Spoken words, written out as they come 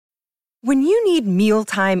When you need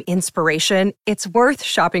mealtime inspiration, it's worth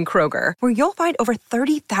shopping Kroger, where you'll find over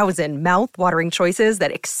 30,000 mouth-watering choices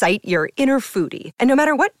that excite your inner foodie. And no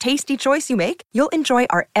matter what tasty choice you make, you'll enjoy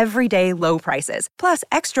our everyday low prices, plus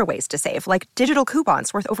extra ways to save, like digital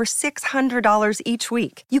coupons worth over $600 each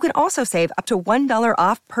week. You can also save up to $1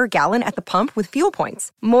 off per gallon at the pump with fuel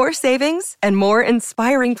points. More savings and more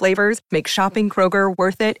inspiring flavors make shopping Kroger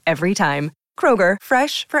worth it every time. Kroger,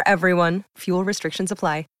 fresh for everyone. Fuel restrictions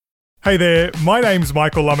apply. Hey there, my name's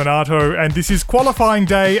Michael Laminato, and this is qualifying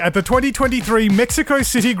day at the 2023 Mexico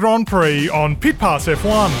City Grand Prix on Pit Pass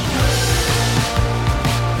F1.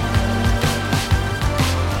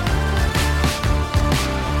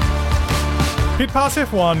 Pit Pass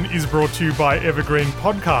F1 is brought to you by Evergreen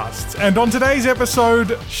Podcasts, and on today's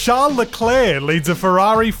episode, Charles Leclerc leads a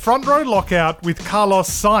Ferrari front row lockout with Carlos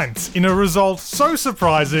Sainz in a result so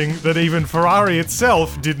surprising that even Ferrari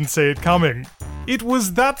itself didn't see it coming. It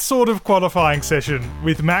was that sort of qualifying session,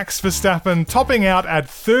 with Max Verstappen topping out at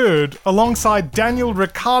third alongside Daniel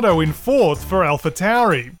Ricciardo in fourth for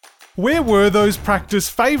AlphaTauri. Where were those practice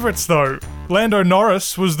favourites though? Lando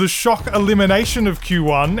Norris was the shock elimination of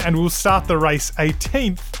Q1 and will start the race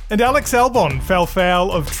 18th, and Alex Albon fell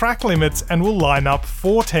foul of track limits and will line up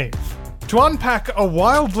 14th. To unpack a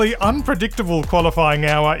wildly unpredictable qualifying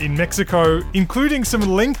hour in Mexico, including some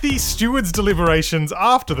lengthy stewards' deliberations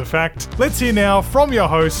after the fact, let's hear now from your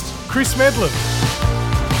host, Chris Medlin.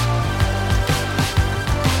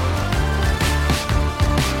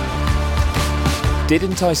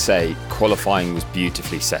 Didn't I say qualifying was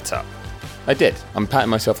beautifully set up? I did. I'm patting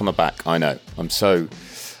myself on the back, I know. I'm so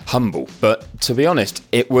humble. But to be honest,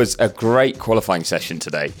 it was a great qualifying session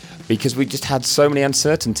today because we just had so many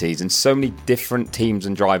uncertainties and so many different teams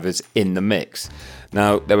and drivers in the mix.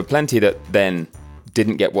 Now, there were plenty that then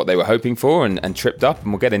didn't get what they were hoping for and tripped up,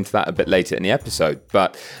 and we'll get into that a bit later in the episode.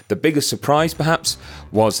 But the biggest surprise, perhaps,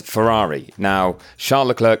 was Ferrari. Now, Charles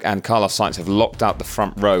Leclerc and Carlos Sainz have locked out the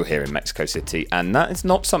front row here in Mexico City, and that is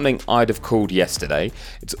not something I'd have called yesterday.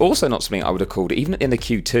 It's also not something I would have called even in the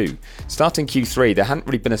Q2. Starting Q3, there hadn't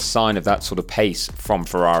really been a sign of that sort of pace from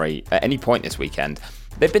Ferrari at any point this weekend.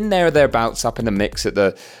 They've been there or thereabouts up in the mix at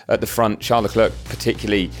the front. Charles Leclerc,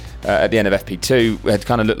 particularly at the end of FP2, had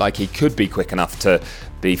kind of looked like he could be quick enough to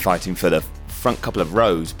be fighting for the front couple of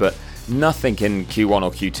rows, but nothing in Q1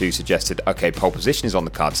 or Q2 suggested, okay, pole position is on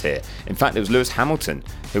the cards here. In fact, it was Lewis Hamilton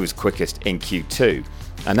who was quickest in Q2.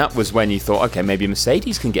 And that was when you thought, okay, maybe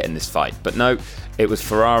Mercedes can get in this fight. But no, it was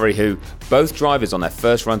Ferrari who, both drivers on their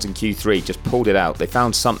first runs in Q3 just pulled it out. They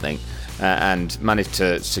found something and managed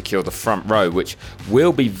to secure the front row, which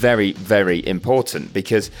will be very, very important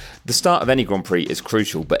because the start of any Grand Prix is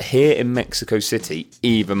crucial, but here in Mexico City,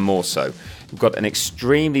 even more so. We've got an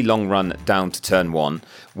extremely long run down to turn one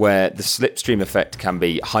where the slipstream effect can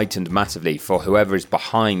be heightened massively for whoever is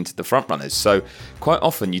behind the front runners. So quite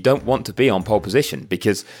often you don't want to be on pole position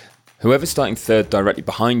because whoever's starting third directly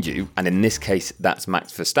behind you, and in this case that's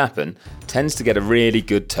Max Verstappen, tends to get a really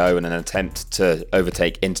good toe and an attempt to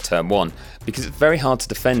overtake into turn one because it's very hard to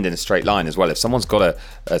defend in a straight line as well. If someone's got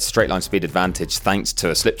a straight line speed advantage thanks to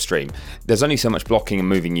a slipstream, there's only so much blocking and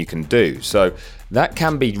moving you can do. So that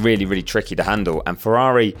can be really, really tricky to handle, and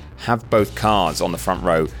Ferrari have both cars on the front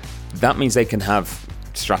row. That means they can have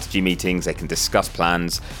strategy meetings, they can discuss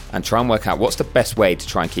plans and try and work out what's the best way to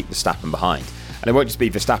try and keep Verstappen behind. And it won't just be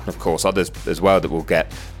Verstappen, of course, others as well that will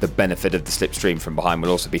get the benefit of the slipstream from behind will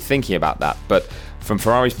also be thinking about that. But from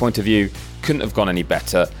Ferrari's point of view, couldn't have gone any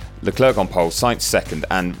better. Leclerc on pole, Sainz second,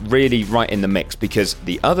 and really right in the mix, because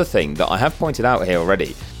the other thing that I have pointed out here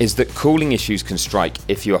already is that cooling issues can strike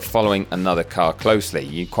if you are following another car closely.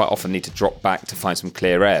 You quite often need to drop back to find some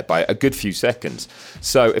clear air by a good few seconds.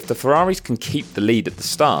 So if the Ferraris can keep the lead at the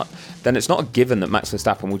start, then it's not a given that Max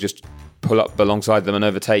Verstappen will just pull up alongside them and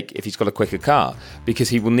overtake if he's got a quicker car, because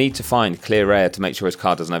he will need to find clear air to make sure his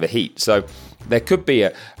car doesn't overheat. So there could be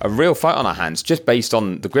a real fight on our hands just based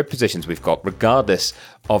on the grid positions we've got, regardless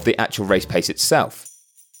of the actual race pace itself.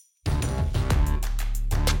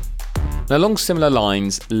 Now, along similar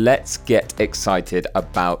lines, let's get excited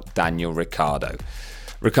about Daniel Ricciardo.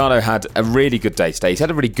 Ricciardo had a really good day today. He's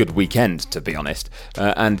had a really good weekend, to be honest.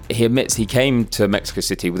 And he admits he came to Mexico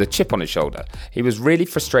City with a chip on his shoulder. He was really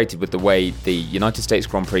frustrated with the way the United States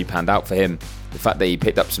Grand Prix panned out for him. The fact that he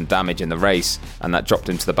picked up some damage in the race and that dropped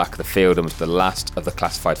him to the back of the field and was the last of the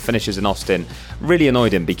classified finishers in Austin really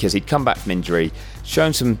annoyed him, because he'd come back from injury,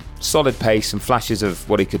 shown some solid pace, some flashes of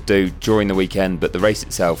what he could do during the weekend, but the race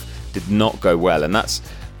itself did not go well. And that's,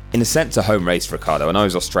 in a sense, a home race for Ricciardo. I know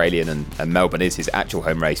he's Australian and Melbourne is his actual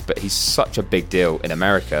home race, but he's such a big deal in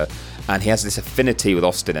America. and he has this affinity with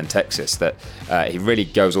Austin and Texas that he really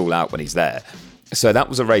goes all out when he's there. So that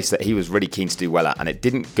was a race that he was really keen to do well at, and it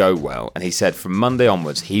didn't go well. And he said from Monday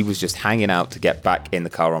onwards, he was just hanging out to get back in the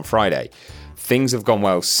car on Friday. Things have gone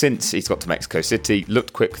well since he's got to Mexico City,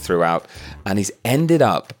 looked quick throughout, and he's ended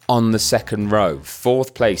up on the second row,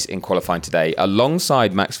 4th place in qualifying today,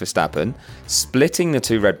 alongside Max Verstappen, splitting the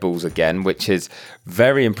 2 Red Bulls again, which is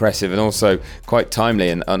very impressive and also quite timely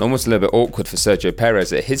and almost a little bit awkward for Sergio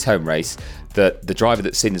Perez at his home race, that the driver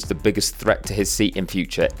that's seen as the biggest threat to his seat in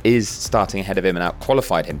future is starting ahead of him and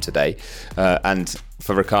out-qualified him today. And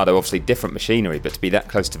for Ricciardo, obviously different machinery, but to be that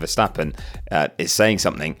close to Verstappen is saying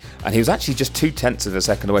something. And he was actually just 0.2 of a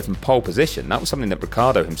second away from pole position. That was something that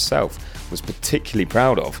Ricciardo himself was particularly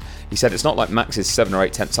proud of. He said, it's not like Max is 7 or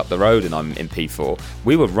 8 tenths up the road and I'm in P4.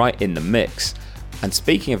 We were right in the mix. And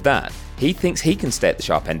speaking of that, he thinks he can stay at the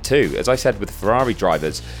sharp end too. As I said, with Ferrari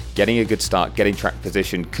drivers, getting a good start, getting track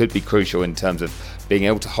position could be crucial in terms of being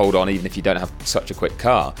able to hold on even if you don't have such a quick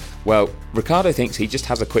car. Well, Ricciardo thinks he just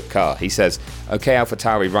has a quick car. He says, okay,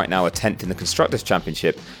 AlphaTauri right now are 10th in the Constructors'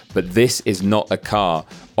 Championship, but this is not a car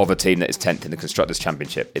of a team that is 10th in the Constructors'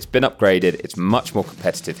 Championship. It's been upgraded. It's much more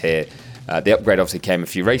competitive here. The upgrade obviously came a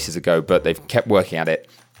few races ago, but they've kept working at it.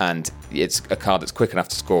 And it's a car that's quick enough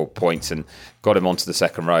to score points and got him onto the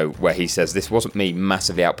second row, where he says, this wasn't me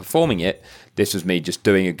massively outperforming it. This was me just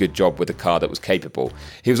doing a good job with a car that was capable.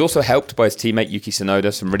 He was also helped by his teammate Yuki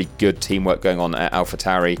Tsunoda, some really good teamwork going on at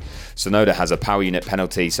AlphaTauri. Tsunoda has a power unit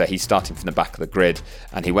penalty, so he's starting from the back of the grid,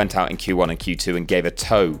 and he went out in Q1 and Q2 and gave a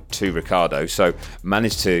tow to Ricciardo, so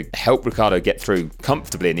managed to help Ricciardo get through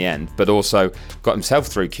comfortably in the end, but also got himself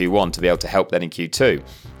through Q1 to be able to help then in Q2.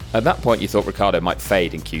 At that point, you thought Ricciardo might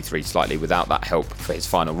fade in Q3 slightly without that help for his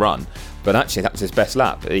final run, but actually that was his best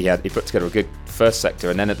lap. He put together a good first sector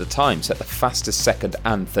and then at the time set the fastest second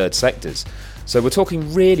and third sectors. So we're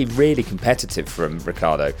talking really, really competitive from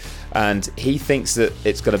Ricciardo, and he thinks that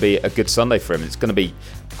it's going to be a good Sunday for him. It's going to be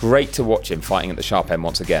great to watch him fighting at the sharp end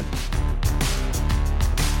once again.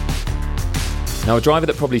 Now, a driver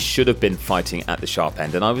that probably should have been fighting at the sharp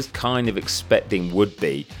end, and I was kind of expecting would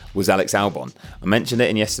be, was Alex Albon. I mentioned it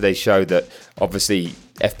in yesterday's show that obviously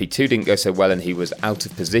FP2 didn't go so well and he was out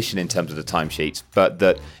of position in terms of the timesheets, but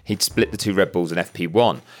that he'd split the 2 Red Bulls in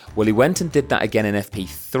FP1. Well, he went and did that again in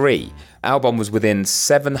FP3. Albon was within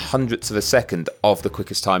 0.07 of a second of the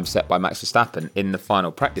quickest time set by Max Verstappen in the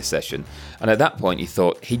final practice session. And at that point, you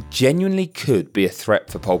thought he genuinely could be a threat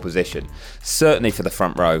for pole position. Certainly for the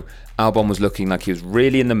front row, Albon was looking like he was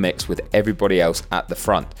really in the mix with everybody else at the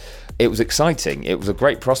front. It was exciting. It was a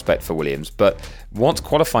great prospect for Williams, but once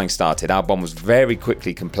qualifying started, Albon was very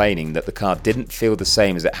quickly complaining that the car didn't feel the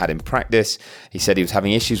same as it had in practice. He said he was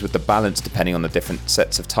having issues with the balance depending on the different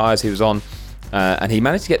sets of tyres he was on. And he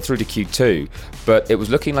managed to get through to Q2, but it was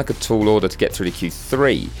looking like a tall order to get through to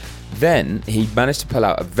Q3. Then he managed to pull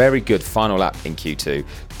out a very good final lap in Q2,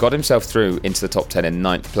 got himself through into the top 10 in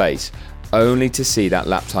 9th place, only to see that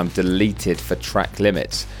lap time deleted for track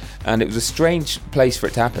limits. And it was a strange place for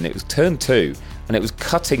it to happen. It was turn 2, and it was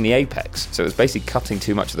cutting the apex, so it was basically cutting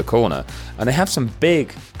too much of the corner. And they have some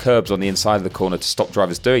big curbs on the inside of the corner to stop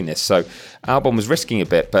drivers doing this, so Albon was risking a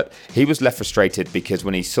bit, but he was left frustrated because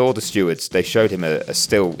when he saw the stewards, they showed him a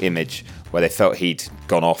still image where they felt he'd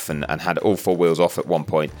gone off and had all 4 wheels off at one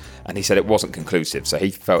point, and he said it wasn't conclusive, so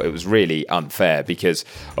he felt it was really unfair because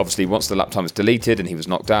obviously once the lap time was deleted and he was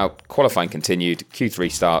knocked out, qualifying continued,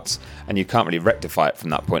 Q3 starts, and you can't really rectify it from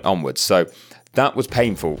that point onwards. So that was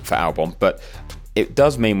painful for Albon, but it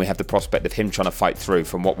does mean we have the prospect of him trying to fight through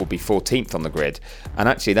from what will be 14th on the grid. And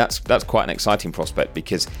actually that's quite an exciting prospect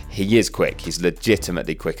because he is quick. He's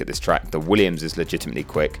legitimately quick at this track. The Williams is legitimately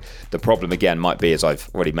quick. The problem again might be, as I've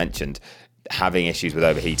already mentioned, having issues with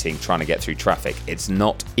overheating, trying to get through traffic. It's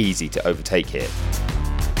not easy to overtake here.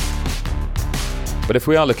 But if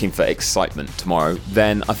we are looking for excitement tomorrow,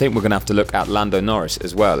 then I think we're going to have to look at Lando Norris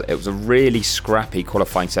as well. It was a really scrappy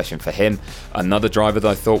qualifying session for him. Another driver that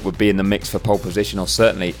I thought would be in the mix for pole position, or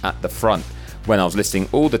certainly at the front. When I was listing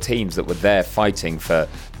all the teams that were there fighting for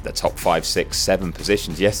the top 5, 6, 7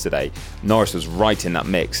 positions yesterday, Norris was right in that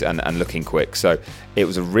mix and looking quick. So it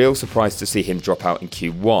was a real surprise to see him drop out in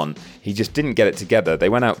Q1. He just didn't get it together. They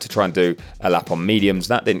went out to try and do a lap on mediums.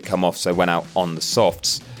 That didn't come off, so went out on the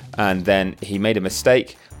softs. And then he made a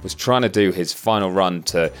mistake, was trying to do his final run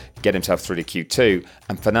to get himself through to Q2,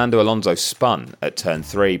 and Fernando Alonso spun at turn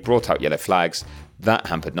 3, brought out yellow flags. That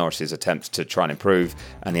hampered Norris's attempts to try and improve,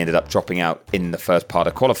 and he ended up dropping out in the first part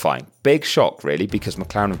of qualifying. Big shock, really, because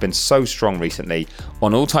McLaren have been so strong recently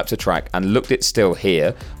on all types of track, and looked it still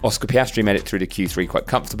here. Oscar Piastri made it through to Q3 quite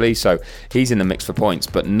comfortably, so he's in the mix for points,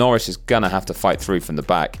 but Norris is going to have to fight through from the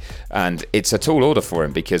back, and it's a tall order for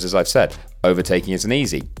him because, as I've said, overtaking isn't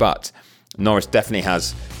easy, but Norris definitely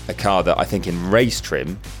has a car that I think in race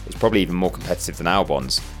trim is probably even more competitive than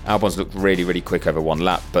Albon's. Albon's looked really, really quick over one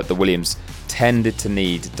lap, but the Williams tended to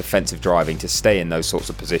need defensive driving to stay in those sorts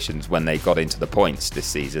of positions when they got into the points this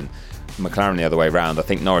season. McLaren the other way around. I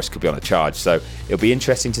think Norris could be on a charge, so it'll be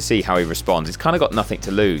interesting to see how he responds. He's kind of got nothing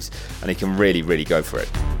to lose, and he can really, really go for it.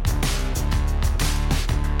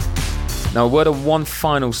 Now, a word on one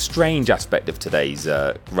final strange aspect of today's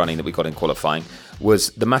running that we got in qualifying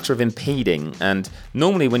was the matter of impeding. And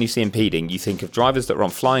normally when you see impeding, you think of drivers that are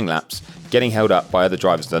on flying laps getting held up by other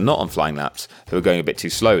drivers that are not on flying laps who are going a bit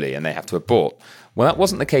too slowly and they have to abort. Well, that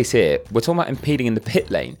wasn't the case here. We're talking about impeding in the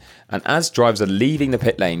pit lane. And as drivers are leaving the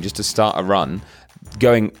pit lane just to start a run,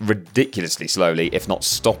 going ridiculously slowly, if not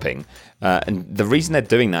stopping. And the reason they're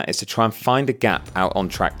doing that is to try and find a gap out on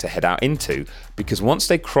track to head out into, because once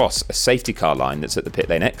they cross a safety car line that's at the pit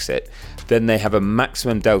lane exit, then they have a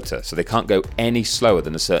maximum delta, so they can't go any slower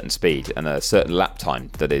than a certain speed and a certain lap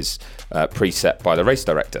time that is preset by the race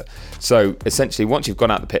director. So essentially, once you've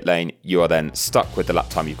gone out the pit lane, you are then stuck with the lap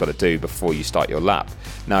time you've got to do before you start your lap.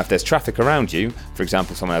 Now, if there's traffic around you, for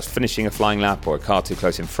example, someone else finishing a flying lap or a car too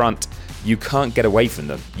close in front, you can't get away from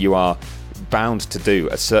them. You are bound to do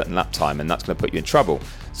a certain lap time, and that's going to put you in trouble.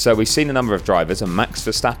 So we've seen a number of drivers, and Max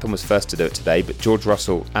Verstappen was first to do it today, but George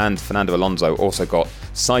Russell and Fernando Alonso also got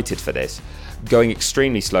cited for this, going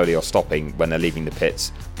extremely slowly or stopping when they're leaving the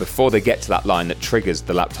pits before they get to that line that triggers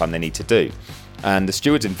the lap time they need to do. And the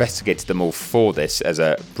stewards investigated them all for this as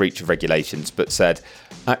a breach of regulations, but said,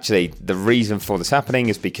 actually, the reason for this happening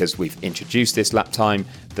is because we've introduced this lap time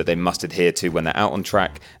that they must adhere to when they're out on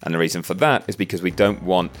track, and the reason for that is because we don't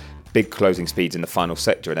want big closing speeds in the final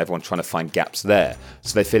sector and everyone trying to find gaps there.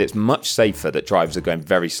 So they feel it's much safer that drivers are going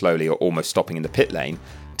very slowly or almost stopping in the pit lane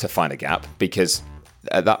to find a gap, because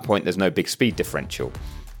at that point there's no big speed differential.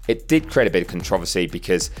 It did create a bit of controversy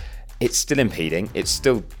because it's still impeding, it's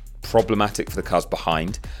still problematic for the cars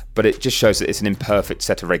behind, but it just shows that it's an imperfect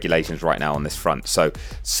set of regulations right now on this front. So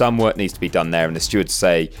some work needs to be done there, and the stewards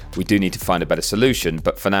say we do need to find a better solution,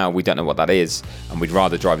 but for now we don't know what that is, and we'd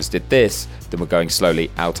rather drivers did this than we're going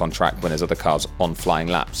slowly out on track when there's other cars on flying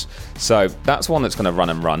laps. So that's one that's going to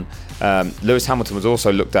run and run. Lewis Hamilton was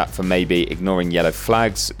also looked at for maybe ignoring yellow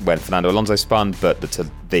flags when Fernando Alonso spun, but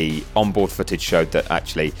the onboard footage showed that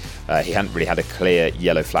actually he hadn't really had a clear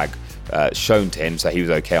yellow flag shown to him, so he was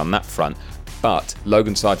okay on that front. But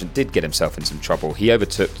Logan Sargent did get himself in some trouble. He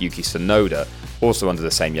overtook Yuki Tsunoda, also under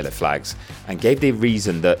the same yellow flags, and gave the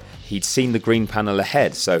reason that he'd seen the green panel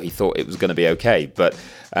ahead, so he thought it was going to be okay. But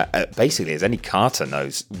basically, as any karter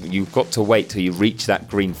knows, you've got to wait till you reach that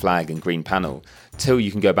green flag and green panel till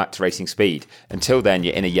you can go back to racing speed. Until then,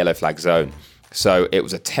 you're in a yellow flag zone. So it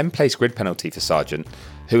was a 10-place grid penalty for Sargent,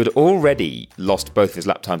 who had already lost both his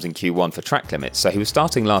lap times in Q1 for track limits. So he was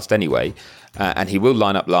starting last anyway, and he will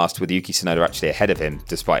line up last with Yuki Tsunoda actually ahead of him,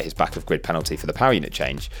 despite his back of grid penalty for the power unit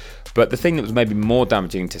change. But the thing that was maybe more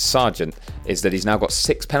damaging to Sargent is that he's now got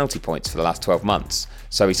 6 penalty points for the last 12 months.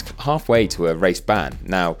 So he's halfway to a race ban.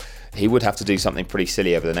 Now, he would have to do something pretty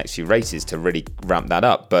silly over the next few races to really ramp that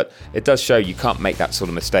up, but it does show you can't make that sort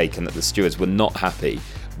of mistake, and that the stewards were not happy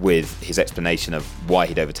with his explanation of why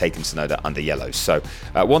he'd overtaken Tsunoda under yellows. So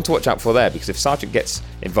one to watch out for there, because if Sargent gets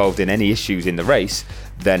involved in any issues in the race,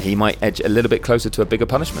 then he might edge a little bit closer to a bigger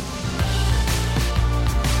punishment.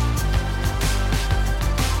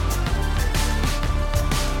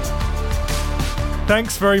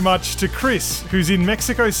 Thanks very much to Chris, who's in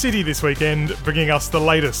Mexico City this weekend, bringing us the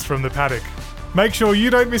latest from the paddock. Make sure you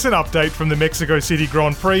don't miss an update from the Mexico City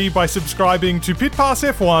Grand Prix by subscribing to Pit Pass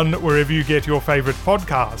F1 wherever you get your favourite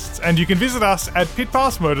podcasts, and you can visit us at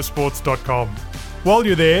pitpassmotorsports.com. While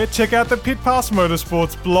you're there, check out the Pit Pass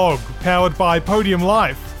Motorsports blog, powered by Podium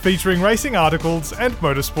Life, featuring racing articles and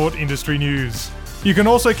motorsport industry news. You can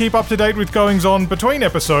also keep up to date with goings-on between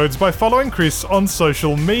episodes by following Chris on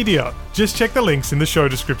social media. Just check the links in the show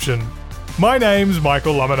description. My name's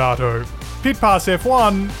Michael Laminato. Pit Pass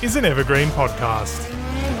F1 is an Evergreen podcast.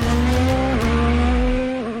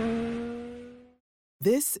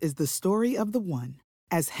 This is the story of the one.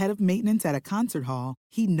 As head of maintenance at a concert hall,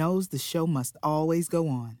 he knows the show must always go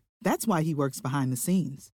on. That's why he works behind the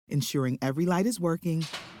scenes, ensuring every light is working,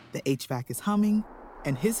 the HVAC is humming,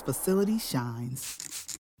 and his facility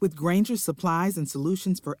shines. With Granger's supplies and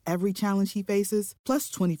solutions for every challenge he faces, plus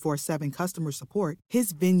 24/7 customer support,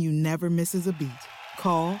 his venue never misses a beat.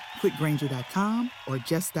 Call quickgranger.com or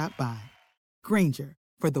just stop by. Granger,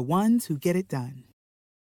 for the ones who get it done.